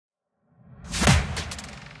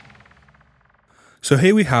So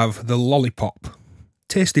here we have the Lollipop,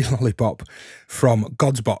 tasty Lollipop from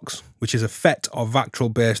God's Box, which is a FET or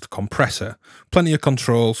Vactrol based compressor. Plenty of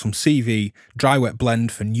control, some CV, dry wet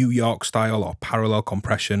blend for New York style or parallel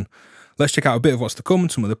compression. Let's check out a bit of what's to come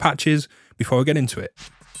and some of the patches before we get into it.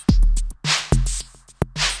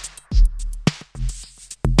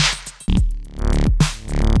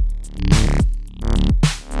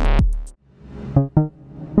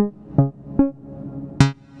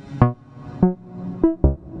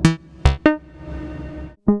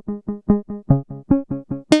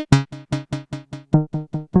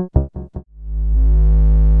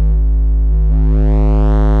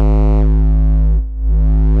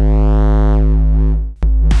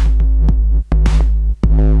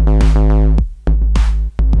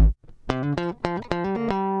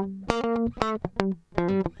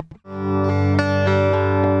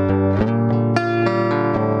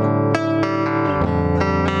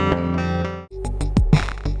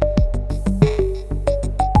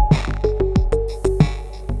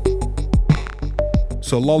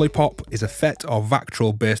 So Lollipop is a FET or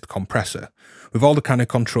Vactrol based compressor with all the kind of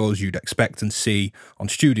controls you'd expect and see on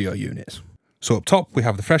studio units. So up top we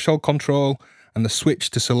have the threshold control and the switch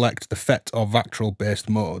to select the FET or Vactrol based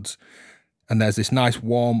modes. And there's this nice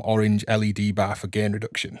warm orange LED bar for gain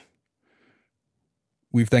reduction.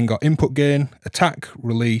 We've then got input gain, attack,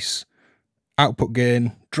 release, output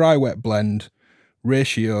gain, dry wet blend,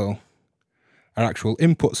 ratio, our actual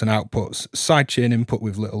inputs and outputs, sidechain input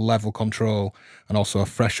with little level control, and also a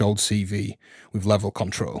threshold CV with level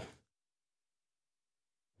control.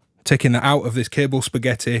 Taking that out of this cable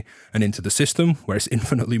spaghetti and into the system, where it's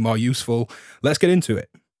infinitely more useful, let's get into it.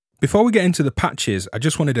 Before we get into the patches, I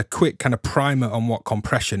just wanted a quick kind of primer on what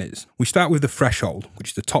compression is. We start with the threshold,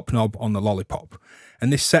 which is the top knob on the Lollipop,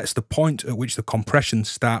 and this sets the point at which the compression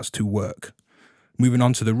starts to work. Moving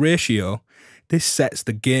on to the ratio, this sets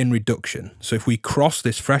the gain reduction. So if we cross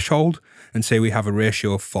this threshold and say we have a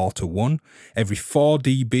ratio of 4:1, every 4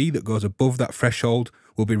 dB that goes above that threshold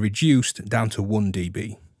will be reduced down to 1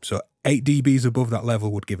 dB. So 8 dBs above that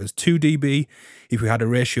level would give us 2 dB. If we had a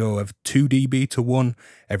ratio of 2 dB to 1,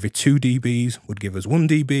 every 2 dBs would give us 1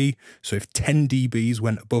 dB. So if 10 dBs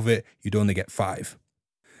went above it, you'd only get 5.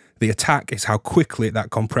 The attack is how quickly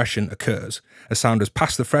that compression occurs. A sound has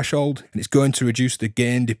passed the threshold and it's going to reduce the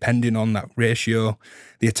gain depending on that ratio.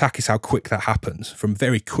 The attack is how quick that happens, from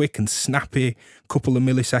very quick and snappy, couple of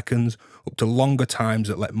milliseconds, up to longer times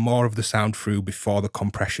that let more of the sound through before the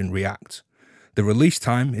compression reacts. The release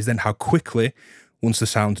time is then how quickly, once the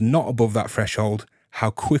sound's not above that threshold,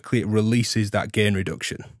 how quickly it releases that gain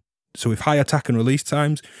reduction. So with high attack and release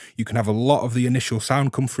times, you can have a lot of the initial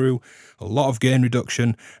sound come through, a lot of gain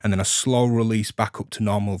reduction, and then a slow release back up to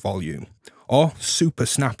normal volume. Or super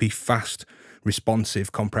snappy, fast,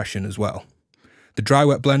 responsive compression as well. The dry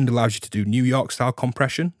wet blend allows you to do New York style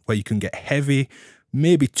compression, where you can get heavy,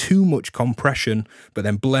 maybe too much compression, but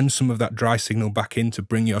then blend some of that dry signal back in to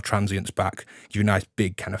bring your transients back, give you a nice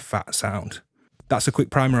big kind of fat sound. That's a quick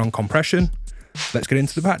primer on compression. Let's get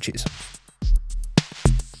into the patches.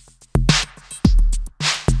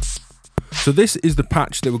 So this is the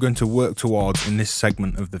patch that we're going to work towards in this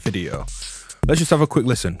segment of the video. Let's just have a quick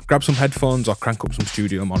listen. Grab some headphones or crank up some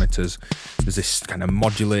studio monitors. There's this kind of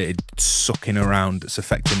modulated sucking around that's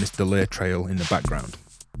affecting this delay trail in the background.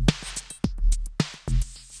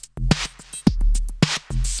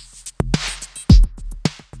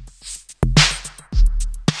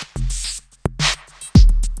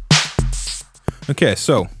 Okay,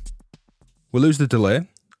 so we'll lose the delay.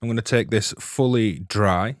 I'm going to take this fully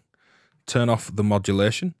dry, turn off the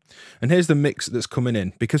modulation, and here's the mix that's coming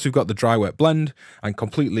in. Because we've got the dry wet blend, I can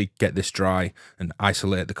completely get this dry and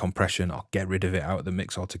isolate the compression or get rid of it out of the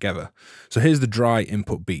mix altogether. So here's the dry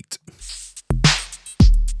input beat.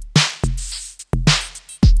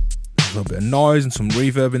 A little bit of noise and some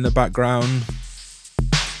reverb in the background.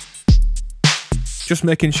 Just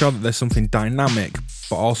making sure that there's something dynamic,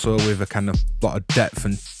 but also with a kind of lot of depth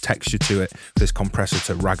and texture to it for this compressor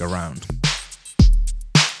to rag around.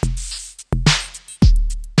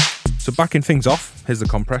 So backing things off, here's the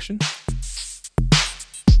compression.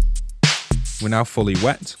 We're now fully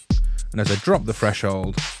wet, and as I drop the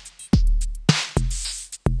threshold,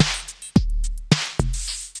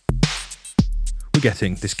 we're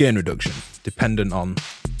getting this gain reduction, dependent on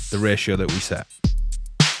the ratio that we set.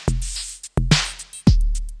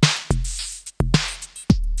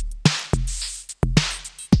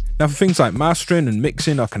 Now for things like mastering and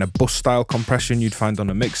mixing or kind of bus style compression you'd find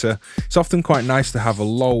on a mixer, it's often quite nice to have a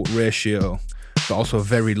low ratio but also a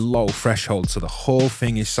very low threshold, so the whole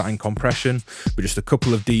thing is sat in compression with just a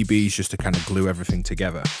couple of dBs just to kind of glue everything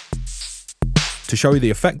together. To show you the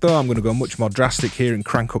effect though, I'm going to go much more drastic here and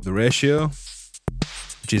crank up the ratio,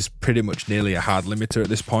 which is pretty much nearly a hard limiter at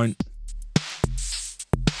this point.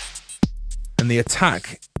 And the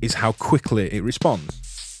attack is how quickly it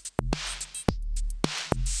responds.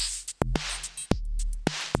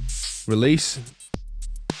 Release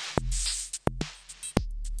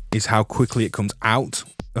is how quickly it comes out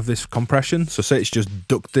of this compression. So say it's just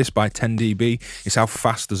ducked this by 10 dB, it's how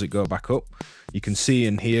fast does it go back up. You can see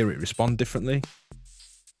and hear it respond differently.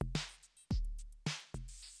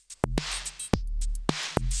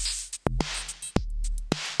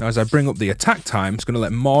 Now as I bring up the attack time, it's going to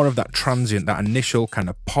let more of that transient, that initial kind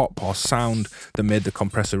of pop or sound that made the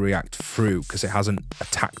compressor react through, because it hasn't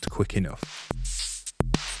attacked quick enough.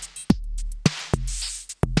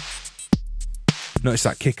 Notice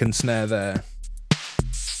that kick and snare there.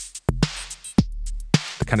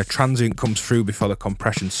 The kind of transient comes through before the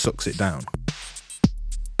compression sucks it down.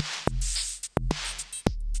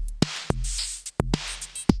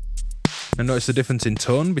 And notice the difference in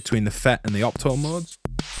tone between the FET and the Opto modes.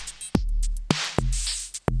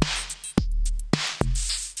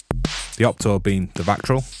 The Opto being the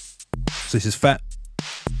Vactrol. So this is FET.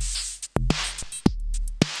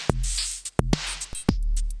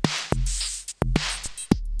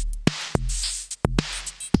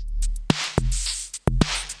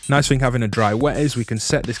 Nice thing having a dry wet is we can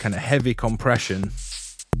set this kind of heavy compression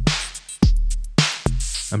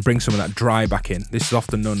and bring some of that dry back in. This is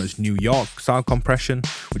often known as New York style compression,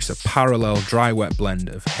 which is a parallel dry wet blend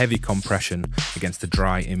of heavy compression against the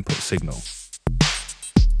dry input signal.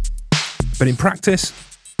 But in practice,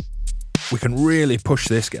 we can really push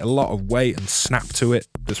this, get a lot of weight and snap to it.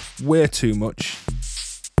 There's way too much.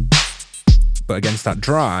 But against that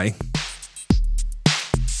dry,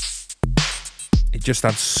 it just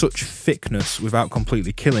adds such thickness without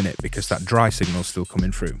completely killing it, because that dry signal is still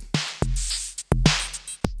coming through.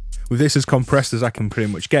 With this as compressed as I can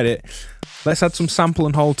pretty much get it, let's add some sample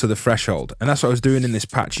and hold to the threshold. And that's what I was doing in this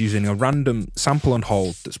patch, using a random sample and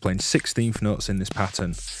hold that's playing 16th notes in this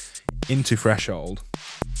pattern into threshold.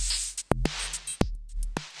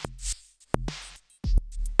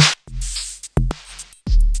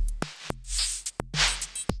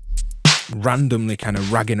 Randomly kind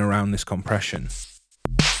of ragging around this compression.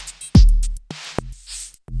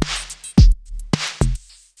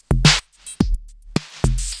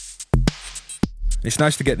 It's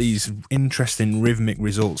nice to get these interesting rhythmic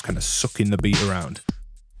results, kind of sucking the beat around.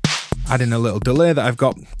 Adding a little delay that I've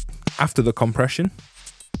got after the compression.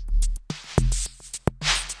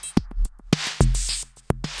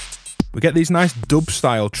 We get these nice dub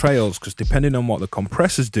style trails, because depending on what the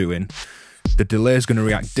compressor's doing, the delay is going to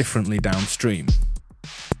react differently downstream.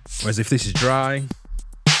 Whereas if this is dry,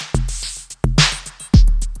 it's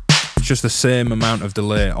just the same amount of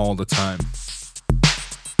delay all the time.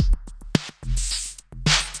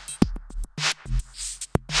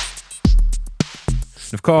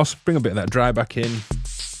 And of course, bring a bit of that dry back in.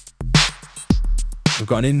 We've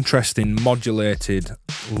got an interesting modulated,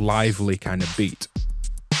 lively kind of beat.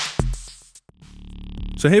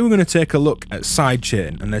 So here we're going to take a look at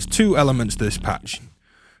sidechain, and there's two elements to this patch.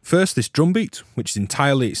 First, this drum beat, which is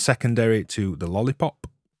entirely secondary to the Lollipop.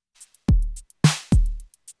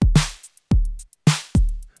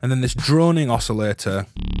 And then this droning oscillator,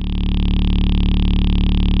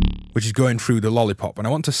 which is going through the Lollipop, and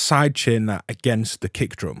I want to sidechain that against the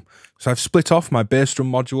kick drum. So I've split off my bass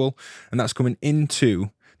drum module, and that's coming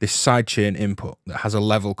into this sidechain input that has a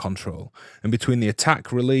level control. And between the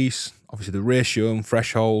attack, release, obviously the ratio and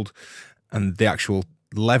threshold, and the actual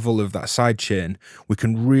level of that sidechain, we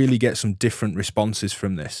can really get some different responses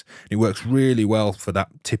from this. It works really well for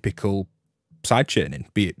that typical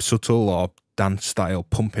sidechaining, be it subtle or dance style,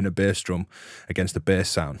 pumping a bass drum against a bass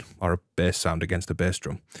sound, or a bass sound against a bass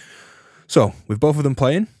drum. So with both of them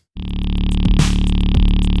playing, I'm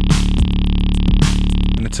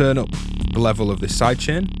going to turn up the level of this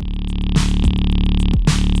sidechain.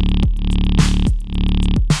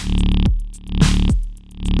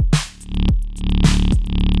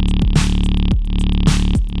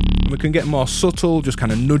 And we can get more subtle, just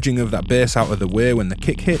kind of nudging of that bass out of the way when the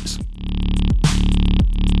kick hits.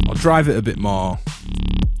 I'll drive it a bit more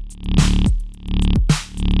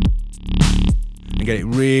and get it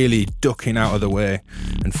really ducking out of the way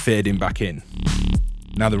and fading back in.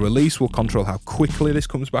 Now the release will control how quickly this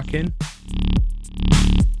comes back in.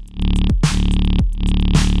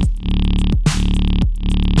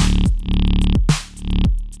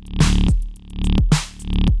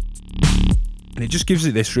 And it just gives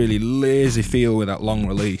it this really lazy feel with that long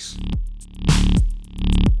release.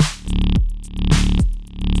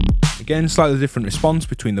 Again, slightly different response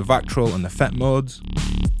between the Vactrol and the FET modes.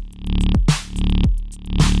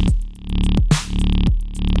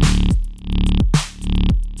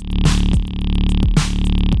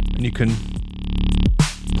 And you can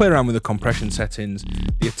play around with the compression settings.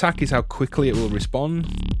 The attack is how quickly it will respond.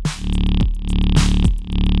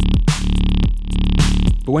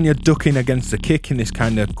 But when you're ducking against the kick in this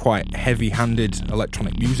kind of quite heavy-handed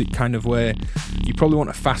electronic music kind of way, you probably want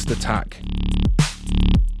a fast attack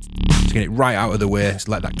to get it right out of the way,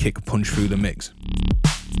 to let that kick punch through the mix.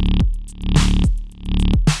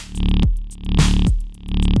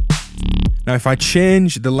 Now if I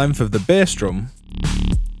change the length of the bass drum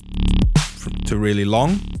to really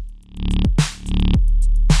long,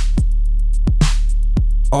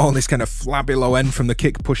 all this kind of flabby low end from the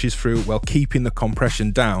kick pushes through while keeping the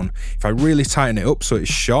compression down. If I really tighten it up so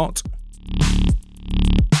it's short,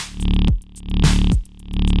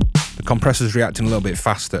 the compressor's reacting a little bit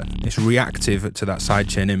faster. It's reactive to that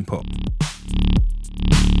sidechain input.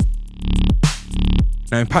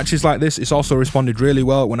 Now in patches like this, it's also responded really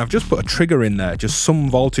well when I've just put a trigger in there, just some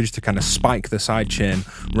voltage to kind of spike the sidechain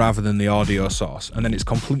rather than the audio source, and then it's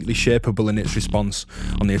completely shapeable in its response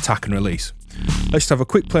on the attack and release. Let's just have a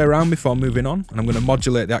quick play around before moving on, and I'm going to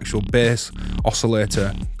modulate the actual bass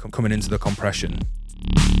oscillator coming into the compression.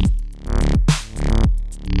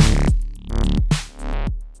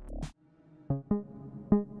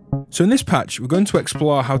 So in this patch, we're going to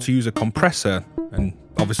explore how to use a compressor, and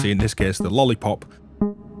obviously in this case the Lollipop,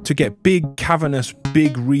 to get big cavernous,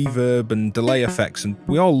 big reverb and delay effects, and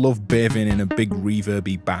we all love bathing in a big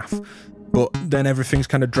reverby bath, but then everything's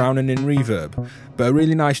kind of drowning in reverb. But a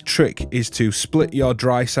really nice trick is to split your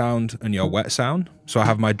dry sound and your wet sound. So I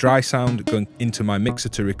have my dry sound going into my mixer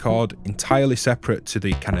to record entirely separate to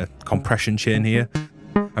the kind of compression chain here.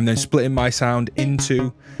 I'm then splitting my sound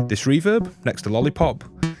into this reverb next to Lollipop,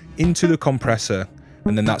 into the compressor,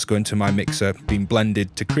 and then that's going to my mixer, being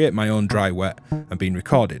blended to create my own dry wet and being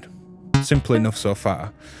recorded. Simple enough so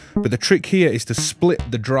far. But the trick here is to split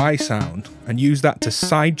the dry sound and use that to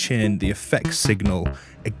sidechain the effects signal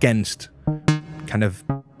against kind of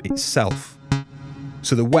itself.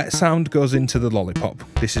 So the wet sound goes into the Lollipop.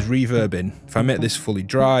 This is reverbing. If I make this fully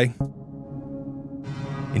dry,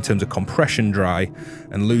 in terms of compression dry,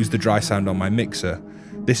 and lose the dry sound on my mixer,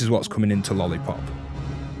 this is what's coming into Lollipop.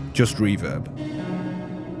 Just reverb.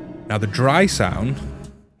 Now the dry sound,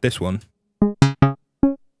 this one,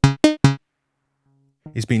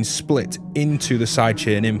 is being split into the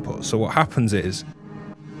sidechain input. So what happens is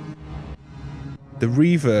the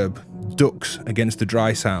reverb ducks against the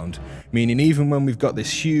dry sound, meaning even when we've got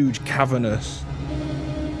this huge cavernous,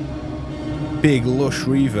 big lush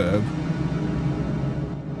reverb,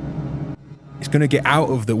 it's going to get out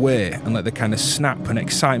of the way and let the kind of snap and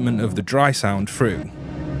excitement of the dry sound through.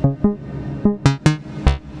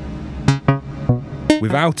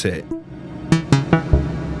 Without it,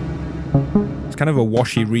 it's kind of a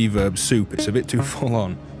washy reverb soup. It's a bit too full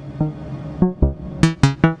on.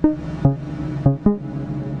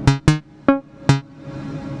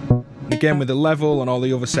 And again, with the level and all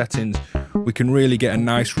the other settings, we can really get a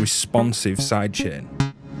nice responsive sidechain.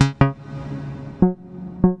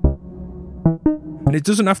 And it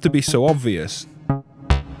doesn't have to be so obvious.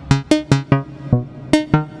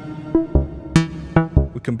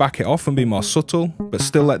 We can back it off and be more subtle, but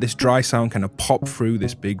still let this dry sound kind of pop through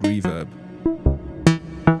this big reverb.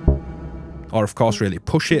 Or of course really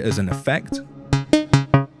push it as an effect.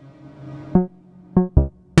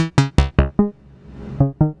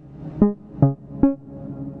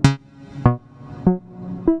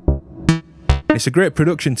 It's a great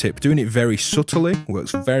production tip. Doing it very subtly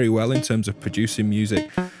works very well in terms of producing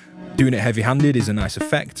music. Doing it heavy-handed is a nice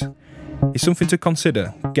effect. It's something to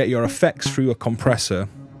consider. Get your effects through a compressor,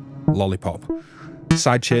 Lollipop.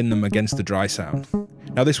 Sidechain them against the dry sound.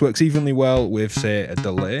 Now this works evenly well with, say, a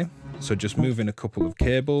delay. So just moving a couple of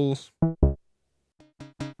cables.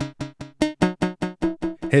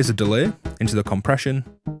 Here's a delay into the compression.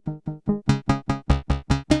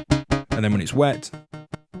 And then when it's wet,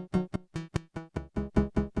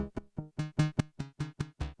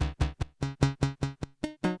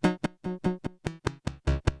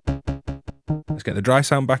 let's get the dry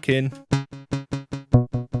sound back in.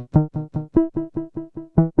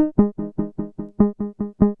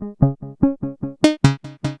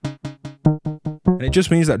 And it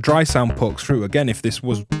just means that dry sound pokes through. Again, if this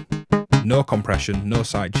was no compression, no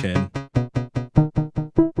sidechain,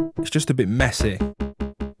 it's just a bit messy.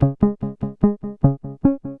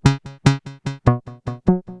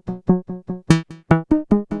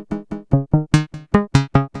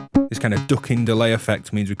 This kind of ducking delay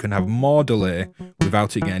effect means we can have more delay with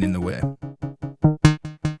without it getting in the way.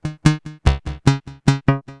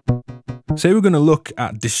 Say we're going to look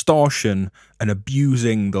at distortion and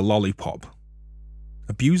abusing the lollipop.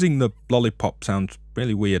 Abusing the lollipop sounds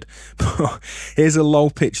really weird, but here's a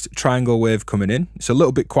low-pitched triangle wave coming in. It's a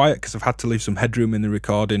little bit quiet because I've had to leave some headroom in the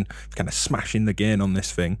recording, kind of smashing the gain on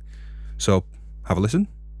this thing. So have a listen.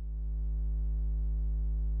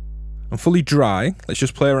 I'm fully dry. Let's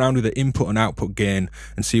just play around with the input and output gain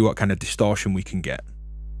and see what kind of distortion we can get.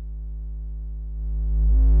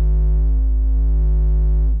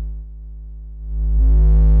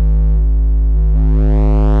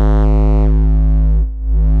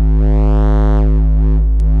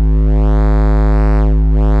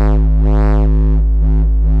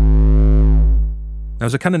 Now,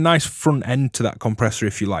 there's a kind of nice front end to that compressor,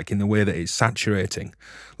 if you like, in the way that it's saturating.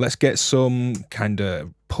 Let's get some kind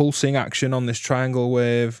of pulsing action on this triangle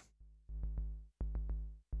wave.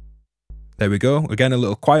 There we go. Again, a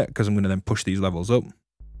little quiet because I'm going to then push these levels up.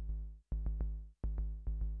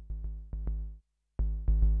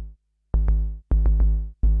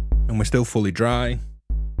 And we're still fully dry.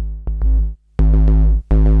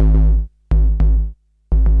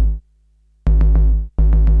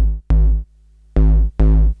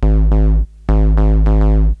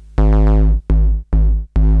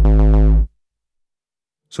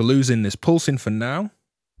 So losing this pulsing for now.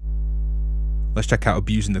 Let's check out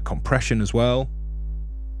abusing the compression as well.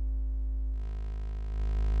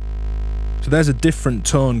 So there's a different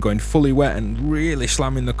tone going fully wet and really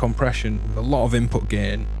slamming the compression with a lot of input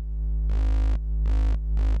gain.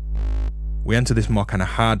 We enter this more kind of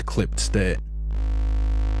hard clipped state.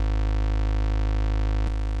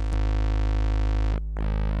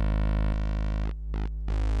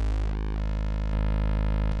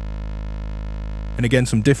 And again,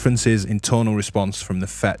 some differences in tonal response from the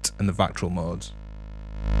FET and the Vactrol modes.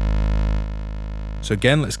 So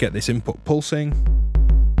again, let's get this input pulsing.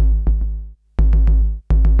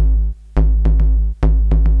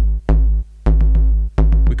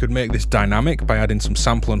 We could make this dynamic by adding some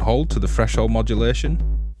sample and hold to the threshold modulation.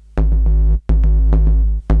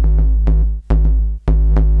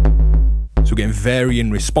 So we're getting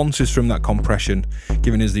varying responses from that compression,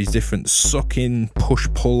 giving us these different suck-in,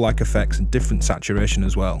 push-pull-like effects and different saturation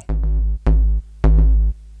as well.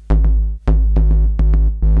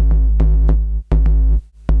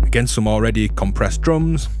 Again, some already compressed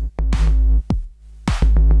drums. And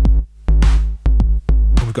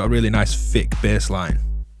we've got a really nice thick bass line.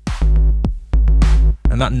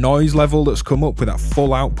 And that noise level that's come up with that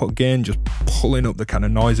full output gain, just pulling up the kind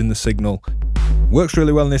of noise in the signal, works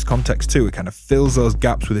really well in this context too. It kind of fills those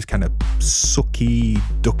gaps with this kind of sucky,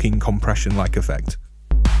 ducking compression-like effect.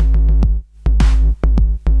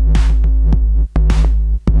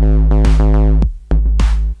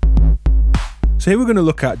 So here we're going to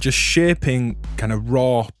look at just shaping kind of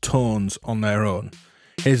raw tones on their own.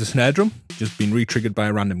 Here's a snare drum, just been re-triggered by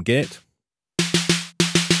a random gate.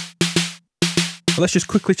 Let's just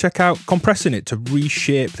quickly check out compressing it to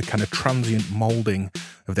reshape the kind of transient moulding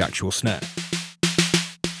of the actual snare.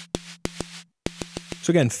 So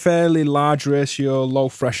again, fairly large ratio, low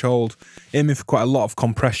threshold, aiming for quite a lot of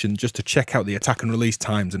compression just to check out the attack and release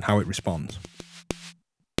times and how it responds.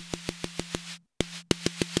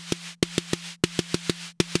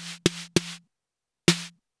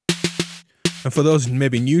 And for those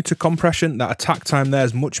maybe new to compression, that attack time there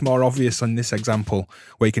is much more obvious on this example,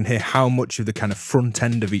 where you can hear how much of the kind of front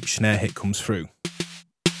end of each snare hit comes through.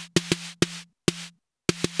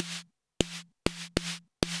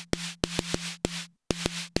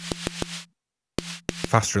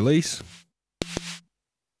 Fast release.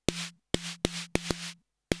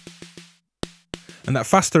 And that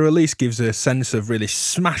faster release gives a sense of really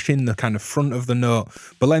smashing the kind of front of the note,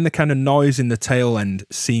 but letting the kind of noise in the tail end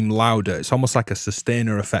seem louder. It's almost like a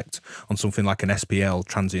sustainer effect on something like an SPL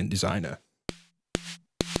transient designer.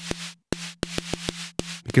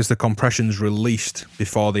 Because the compression's released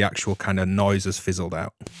before the actual kind of noise has fizzled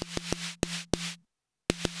out.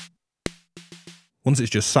 Once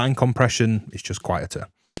it's just sine compression, it's just quieter.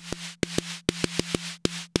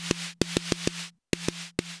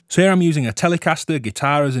 So here I'm using a Telecaster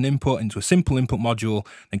guitar as an input into a simple input module,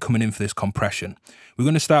 then coming in for this compression. We're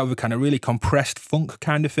going to start with a kind of really compressed funk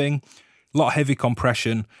kind of thing, a lot of heavy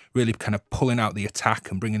compression, really kind of pulling out the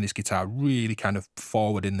attack and bringing this guitar really kind of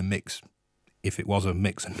forward in the mix, if it was a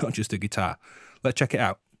mix and not just a guitar. Let's check it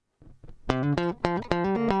out.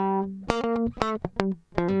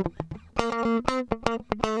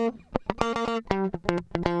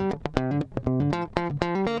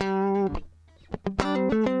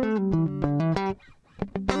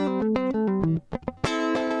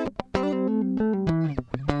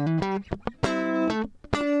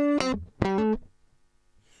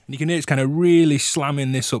 You can hear it's kind of really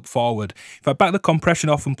slamming this up forward. If I back the compression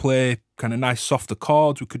off and play kind of nice softer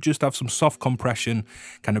chords, we could just have some soft compression,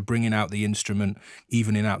 kind of bringing out the instrument,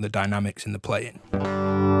 evening out the dynamics in the playing.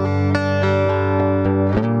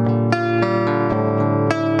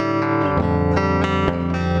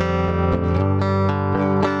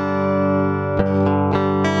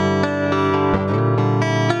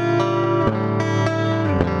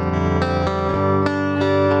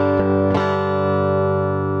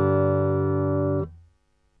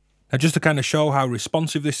 Now, just to kind of show how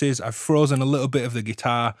responsive this is, I've frozen a little bit of the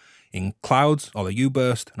guitar in clouds or the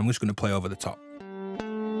U-burst, and I'm just going to play over the top.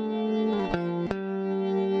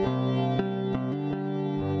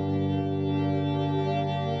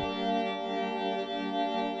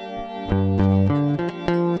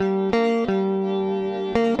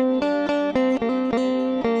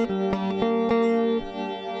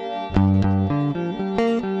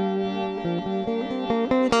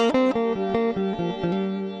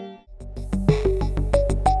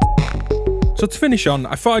 So to finish on,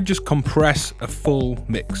 I thought I'd just compress a full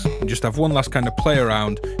mix and just have one last kind of play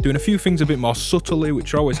around, doing a few things a bit more subtly,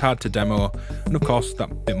 which are always hard to demo, and of course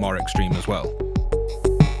that bit more extreme as well.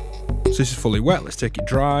 So this is fully wet, let's take it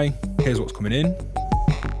dry. Here's what's coming in.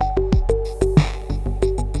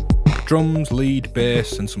 Drums, lead,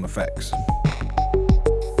 bass, and some effects.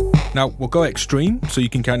 Now we'll go extreme, so you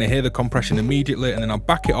can kind of hear the compression immediately, and then I'll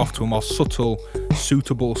back it off to a more subtle,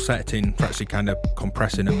 suitable setting for actually kind of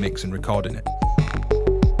compressing and mixing and recording it.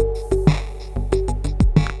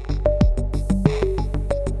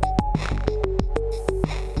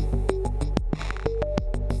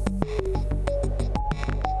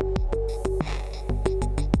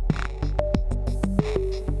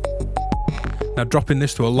 Now dropping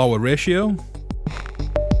this to a lower ratio.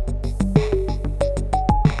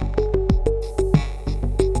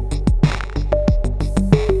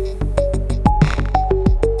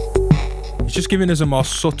 It's just giving us a more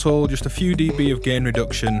subtle, just a few dB of gain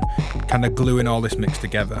reduction, kind of gluing all this mix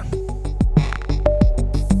together.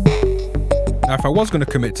 Now if I was going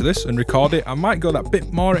to commit to this and record it, I might go that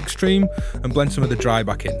bit more extreme and blend some of the dry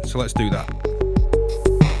back in, so let's do that.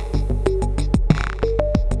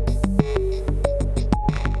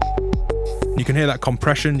 You can hear that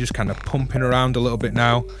compression just kind of pumping around a little bit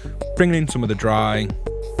now, bringing in some of the dry.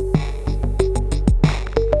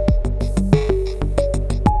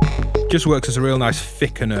 Just works as a real nice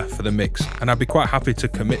thickener for the mix, and I'd be quite happy to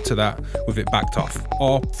commit to that with it backed off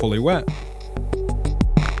or fully wet.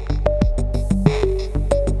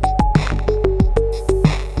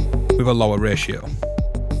 With a lower ratio.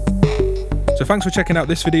 So thanks for checking out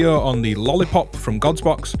this video on the Lollipop from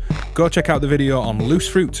Godsbox. Go check out the video on Loose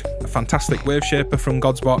Fruit, a fantastic wave shaper from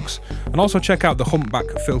Godsbox, and also check out the Humpback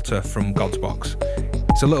filter from Godsbox.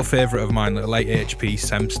 It's a little favourite of mine, a late HP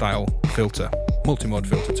SEM style filter, multi-mode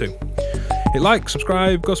filter too. Hit like,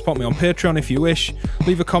 subscribe, go support me on Patreon if you wish,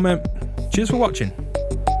 leave a comment. Cheers for watching.